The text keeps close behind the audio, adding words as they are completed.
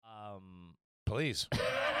Please.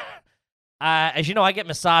 As you know, I get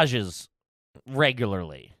massages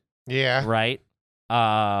regularly. Yeah. Right?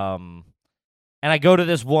 And I go to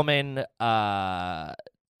this woman,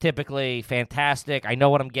 typically fantastic. I know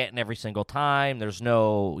what I'm getting every single time. There's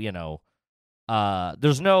no,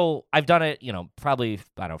 I've done it, probably,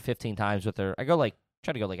 15 times with her. I go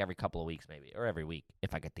try to go every couple of weeks maybe, or every week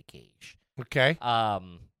if I get the gauge. Okay.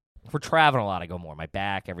 If we're traveling a lot, I go more. My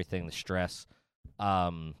back, everything, the stress.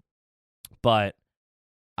 But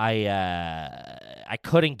I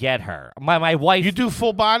couldn't get her. My wife. You do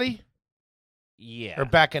full body? Yeah. Or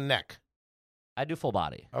back and neck? I do full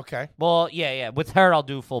body. Okay. Well, yeah. With her, I'll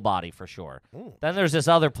do full body for sure. Ooh. Then there's this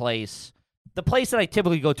other place. The place that I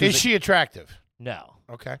typically go to. Is she attractive? No.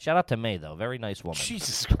 Okay. Shout out to May, though. Very nice woman.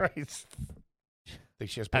 Jesus Christ. Think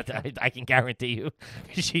she has Patreon? I can guarantee you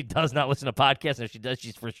she does not listen to podcasts, and if she does,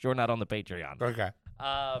 she's for sure not on the Patreon. Okay.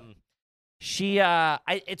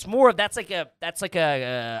 It's more of that's like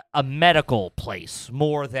a medical place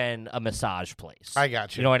more than a massage place. I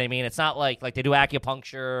got you. You know what I mean? It's not like they do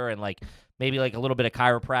acupuncture and maybe a little bit of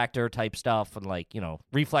chiropractor type stuff and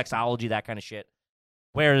reflexology, that kind of shit.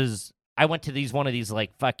 Whereas I went to one of these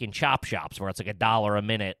fucking chop shops where it's $1 a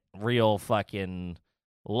minute, real fucking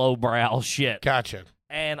lowbrow shit. Gotcha.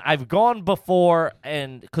 And I've gone before,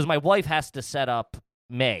 and because my wife has to set up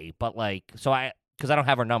May, but because I don't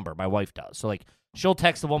have her number, my wife does. So she'll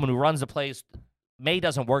text the woman who runs the place. May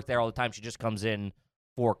doesn't work there all the time. She just comes in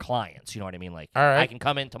for clients. You know what I mean? All right. I can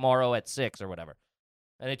come in tomorrow at 6 or whatever.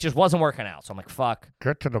 And it just wasn't working out. So I'm like, fuck.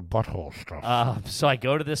 Get to the butthole stuff. So I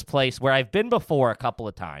go to this place where I've been before a couple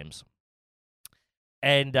of times.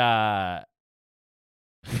 And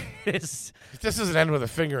if this doesn't end with a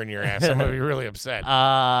finger in your ass, I'm going to be really upset.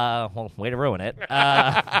 Well, way to ruin it.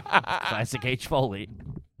 Classic H. Foley.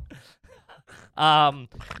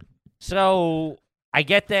 So I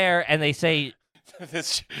get there and they say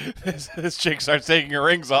this chick starts taking her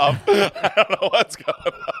rings off. I don't know what's going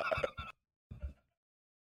on.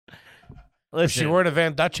 Listen, she wore a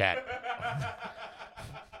Van Dutch hat.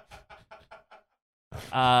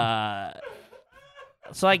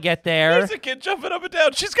 So I get there. There's a kid jumping up and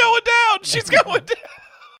down. She's going down. She's going down.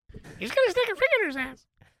 He's going to stick a finger in his ass.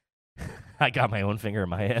 I got my own finger in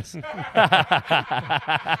my ass.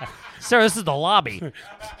 Sir, this is the lobby.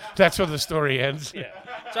 That's where the story ends. Yeah.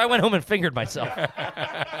 So I went home and fingered myself.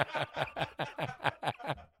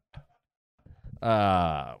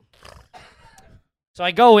 So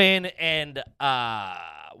I go in, and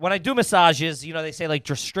when I do massages, they say,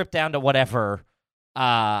 just strip down to whatever.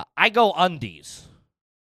 I go undies.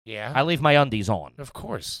 Yeah. I leave my undies on. Of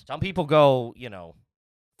course. Some people go,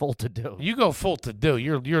 full to do. You go full to do.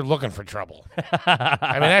 You're looking for trouble.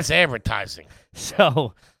 I mean, that's advertising.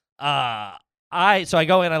 So, I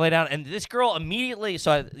go in, I lay down, and this girl immediately.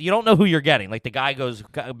 So you don't know who you're getting. The guy goes,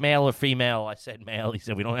 male or female. I said male. He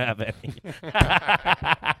said we don't have any.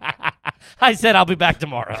 I said I'll be back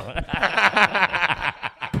tomorrow.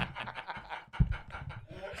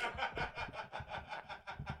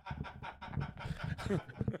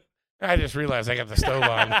 I just realized I got the stove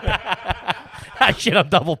on. Shit, I'm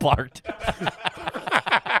double parked.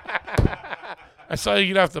 I saw you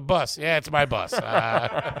get off the bus. Yeah, it's my bus.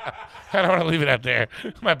 I don't want to leave it out there.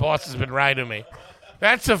 My boss has been riding me.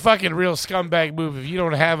 That's a fucking real scumbag move. If you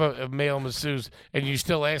don't have a male masseuse and you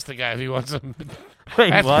still ask the guy if he wants them,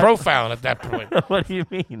 that's what? profiling at that point. What do you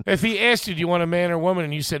mean? If he asked you, do you want a man or woman,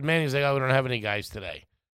 and you said man, he's like, oh, we don't have any guys today.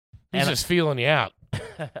 He's just feeling you out.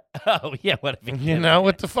 Oh yeah, what if You know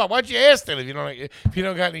what the fuck? Why'd you ask that if you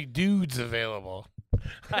don't got any dudes available?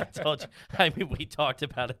 I told you. I mean, we talked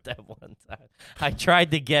about it that one time. I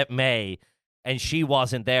tried to get May, and she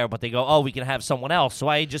wasn't there. But they go, "Oh, we can have someone else." So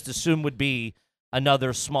I just assumed would be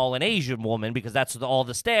another small and Asian woman because that's all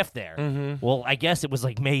the staff there. Mm-hmm. Well, I guess it was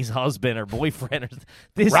May's husband or boyfriend or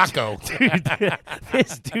this Rocco. dude.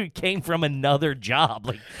 This dude came from another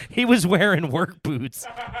job. He was wearing work boots.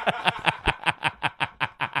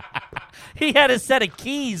 He had a set of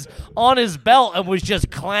keys on his belt and was just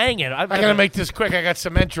clanging. I gotta make this quick. I got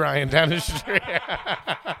cement drying down the street.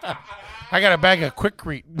 I got a bag of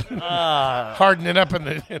Quikrete. Harden it up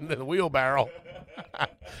in the wheelbarrow.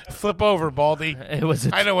 Flip over, Baldy.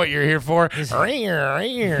 I know what you're here for. His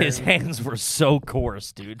hands were so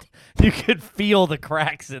coarse, dude. You could feel the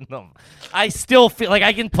cracks in them. I still feel like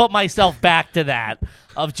I can put myself back to that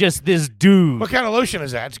of just this dude. What kind of lotion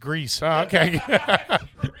is that? It's grease. Oh, okay.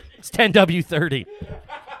 It's 10W30.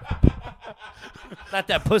 Not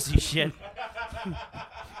that pussy shit.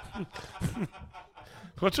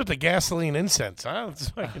 What's with the gasoline incense? Huh? Let's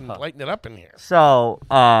fucking lighten it up in here. So,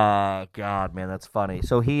 God, man, that's funny.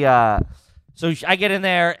 So he So I get in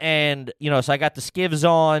there, and so I got the skivs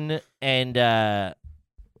on, and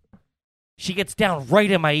she gets down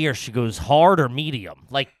right in my ear. She goes, hard or medium,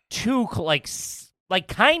 like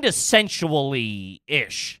kind of sensually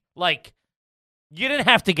ish. Like you didn't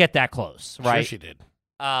have to get that close, right? Sure she did.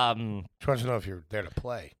 She wants to know if you're there to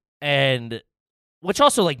play. And which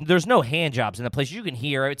also, like, there's no hand jobs in the place. You can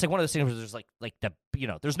hear. It's like one of those things where there's like the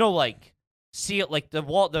there's no like seal, like the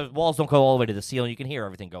walls don't go all the way to the ceiling. You can hear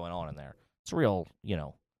everything going on in there. It's real, there's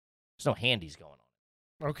no handies going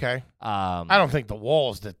on. Okay. I don't think the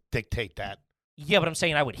walls that dictate that. Yeah, but I'm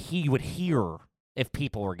saying you would hear if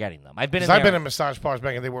people were getting them. I've been in massage parlors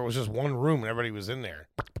back in the day where it was just one room and everybody was in there.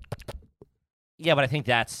 Yeah, but I think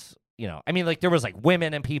that's I mean, like there was like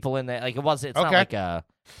women and people in there. Like it's okay. not like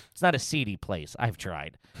it's not a seedy place. I've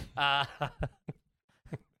tried. I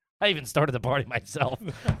even started the party myself.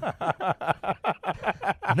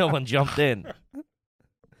 No one jumped in.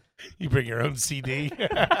 You bring your own CD.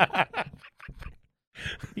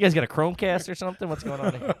 You guys got a Chromecast or something? What's going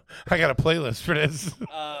on here? I got a playlist for this.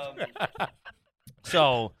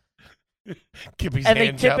 So Kippy's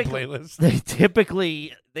hand job playlist.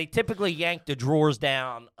 They typically yank the drawers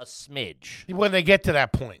down a smidge. When they get to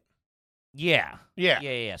that point. Yeah.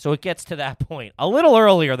 Yeah. So it gets to that point a little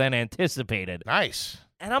earlier than anticipated. Nice.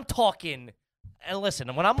 And I'm talking. And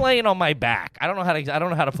listen, when I'm laying on my back, I don't know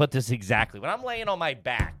how to put this exactly. When I'm laying on my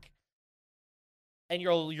back, and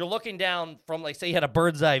you're looking down from, like, say you had a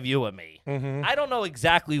bird's eye view of me. Mm-hmm. I don't know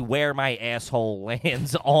exactly where my asshole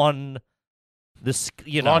lands on the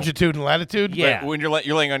longitude and latitude. Yeah. When you're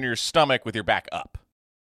laying on your stomach with your back up.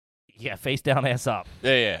 Yeah, face down, ass up.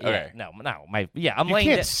 Yeah. Okay. No. I'm you laying.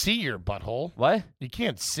 You can't see your butthole. What? You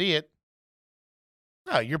can't see it.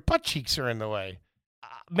 No, your butt cheeks are in the way.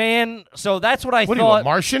 Man, so that's what I thought. What Are you, a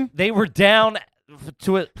Martian? They were down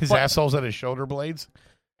to it. His asshole's at his shoulder blades.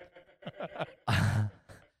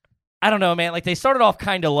 I don't know, man. Like, they started off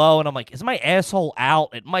kind of low, and I'm like, is my asshole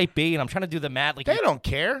out? It might be, and I'm trying to do the math. Like, they don't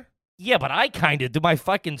care. Yeah, but I kind of do. My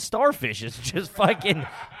fucking starfish is just fucking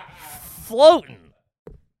floating.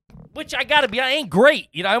 Which I ain't great.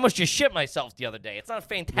 I almost just shit myself the other day. It's not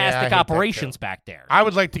fantastic operations back there. I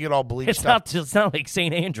would like to get all bleached up. It's not like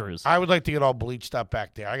St. Andrews. I would like to get all bleached up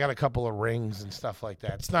back there. I got a couple of rings and stuff like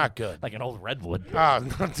that. It's not good. Like an old redwood. Oh,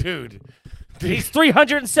 no, dude. He's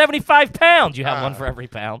 375 pounds. You have one for every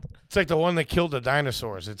pound. It's like the one that killed the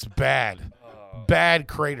dinosaurs. It's bad. Bad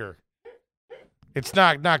crater. It's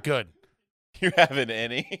not good. You haven't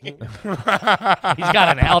any. He's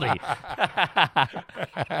got an Audi.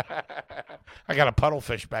 I got a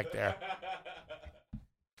puddlefish back there.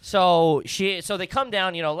 So they come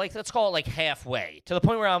down, like, let's call it like halfway to the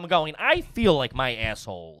point where I'm going, I feel like my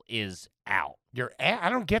asshole is out. I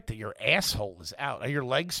don't get that your asshole is out. Are your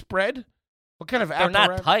legs spread? What kind of They're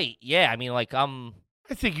not tight. Yeah, I mean, like,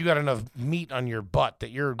 I think you got enough meat on your butt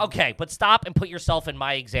that you're okay. But stop and put yourself in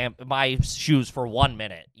my shoes for 1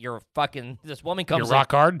 minute. This woman comes. You're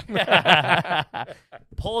rock hard.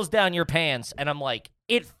 Pulls down your pants, and I'm like,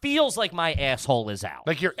 it feels like my asshole is out.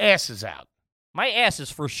 Like your ass is out. My ass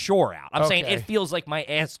is for sure out. I'm saying it feels like my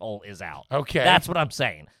asshole is out. Okay, that's what I'm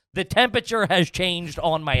saying. The temperature has changed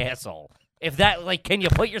on my asshole. If that, like, can you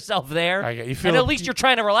put yourself there? And at least you're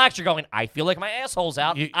trying to relax. You're going, I feel like my asshole's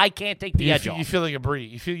out. I can't take the edge off. You feel like a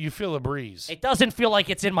breeze. You feel a breeze. It doesn't feel like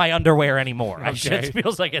it's in my underwear anymore. Okay. It just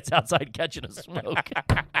feels like it's outside catching a smoke.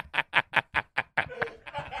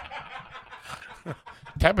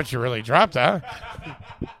 Temperature really dropped, huh?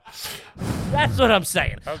 That's what I'm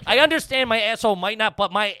saying. Okay. I understand my asshole might not,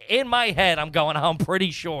 but in my head, I'm going, I'm pretty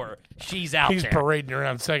sure she's out He's there. parading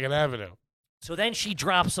around 2nd Avenue. So then she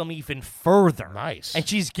drops them even further. Nice. And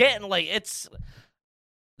she's getting, like,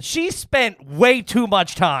 she spent way too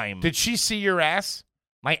much time. Did she see your ass?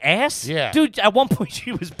 My ass? Yeah. Dude, at one point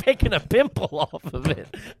she was picking a pimple off of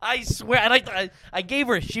it. I swear. And I gave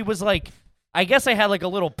her, she was like, I guess I had like a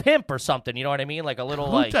little pimp or something, you know what I mean? Like a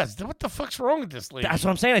little Who does? What the fuck's wrong with this lady? That's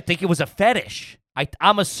what I'm saying. I think it was a fetish.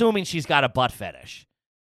 I'm assuming she's got a butt fetish.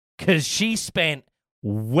 Because she spent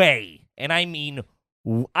and I mean,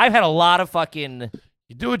 I've had a lot of fucking...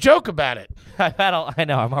 You do a joke about it. I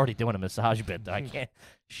know, I'm already doing a massage bit. I can't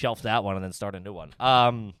shelf that one and then start a new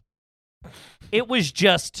one. It was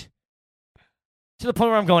just to the point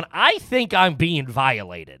where I'm going, I think I'm being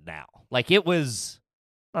violated now. Like, it was...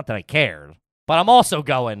 Not that I cared, but I'm also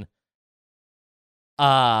going...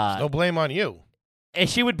 no blame on you. And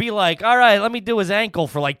she would be like, all right, let me do his ankle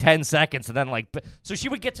for like 10 seconds. And then so she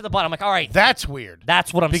would get to the bottom. I'm like, all right, That's weird.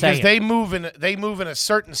 that's what I'm Because saying. they move in a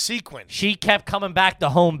certain sequence. She kept coming back to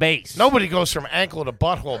home base. Nobody goes from ankle to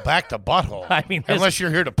butthole back to butthole. I mean, unless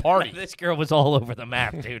you're here to party. This girl was all over the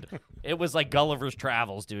map, dude. It was like Gulliver's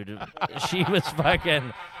Travels, dude. She was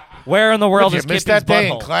fucking, where in the world Did is you miss Kippy's that day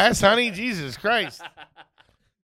in butthole? class, honey? Jesus Christ.